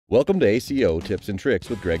Welcome to ACO Tips and Tricks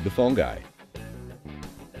with Greg the Phone Guy.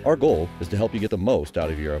 Our goal is to help you get the most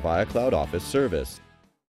out of your Avaya Cloud Office service.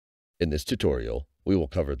 In this tutorial, we will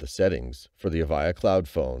cover the settings for the Avaya Cloud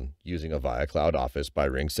phone using Avaya Cloud Office by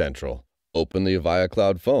RingCentral. Open the Avaya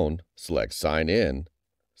Cloud phone, select Sign In,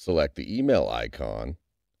 select the email icon,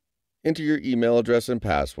 enter your email address and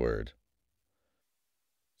password.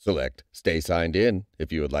 Select Stay Signed In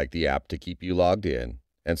if you would like the app to keep you logged in,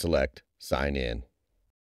 and select Sign In.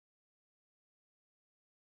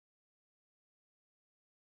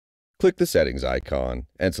 Click the Settings icon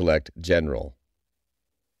and select General.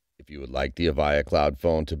 If you would like the Avaya Cloud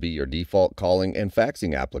phone to be your default calling and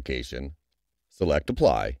faxing application, select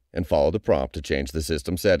Apply and follow the prompt to change the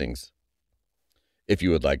system settings. If you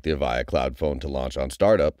would like the Avaya Cloud phone to launch on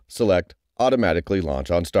startup, select Automatically Launch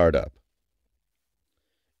on Startup.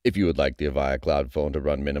 If you would like the Avaya Cloud phone to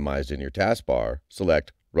run minimized in your taskbar,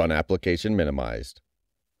 select Run Application Minimized.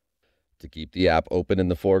 To keep the app open in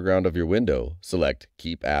the foreground of your window, select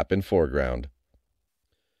Keep App in Foreground.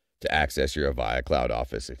 To access your Avaya Cloud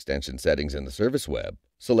Office extension settings in the service web,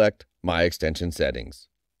 select My Extension Settings.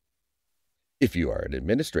 If you are an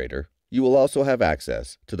administrator, you will also have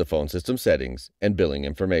access to the phone system settings and billing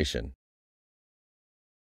information.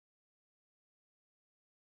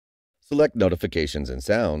 Select Notifications and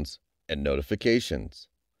Sounds and Notifications.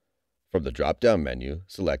 From the drop-down menu,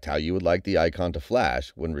 select how you would like the icon to flash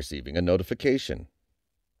when receiving a notification.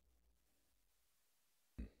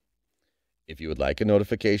 If you would like a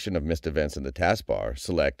notification of missed events in the taskbar,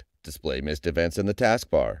 select Display Missed Events in the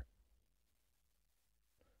taskbar.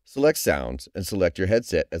 Select Sounds and select your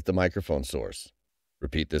headset as the microphone source.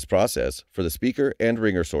 Repeat this process for the speaker and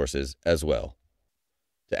ringer sources as well.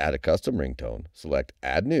 To add a custom ringtone, select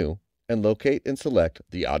Add New and locate and select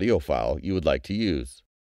the audio file you would like to use.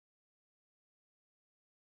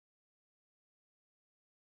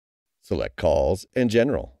 Select Calls and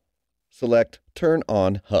General. Select Turn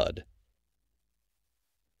on HUD.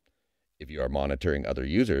 If you are monitoring other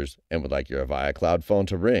users and would like your Avaya Cloud phone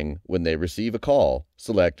to ring when they receive a call,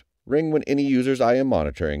 select Ring when any users I am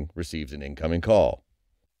monitoring receives an incoming call.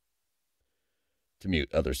 To mute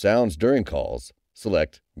other sounds during calls,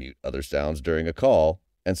 select Mute Other Sounds during a call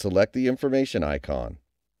and select the information icon.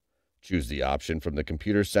 Choose the option from the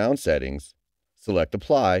computer sound settings, select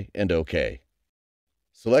Apply and OK.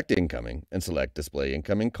 Select Incoming and select Display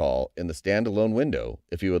Incoming Call in the standalone window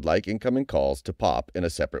if you would like incoming calls to pop in a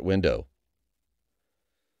separate window.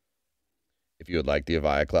 If you would like the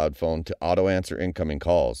Avaya Cloud phone to auto-answer incoming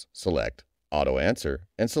calls, select Auto Answer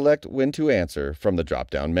and select When to Answer from the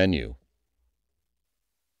drop-down menu.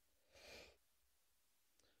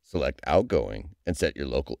 Select Outgoing and set your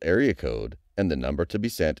local area code and the number to be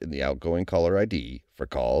sent in the outgoing caller ID for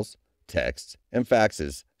calls, texts, and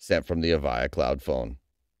faxes sent from the Avaya Cloud phone.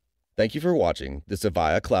 Thank you for watching this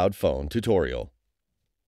Avaya Cloud phone tutorial.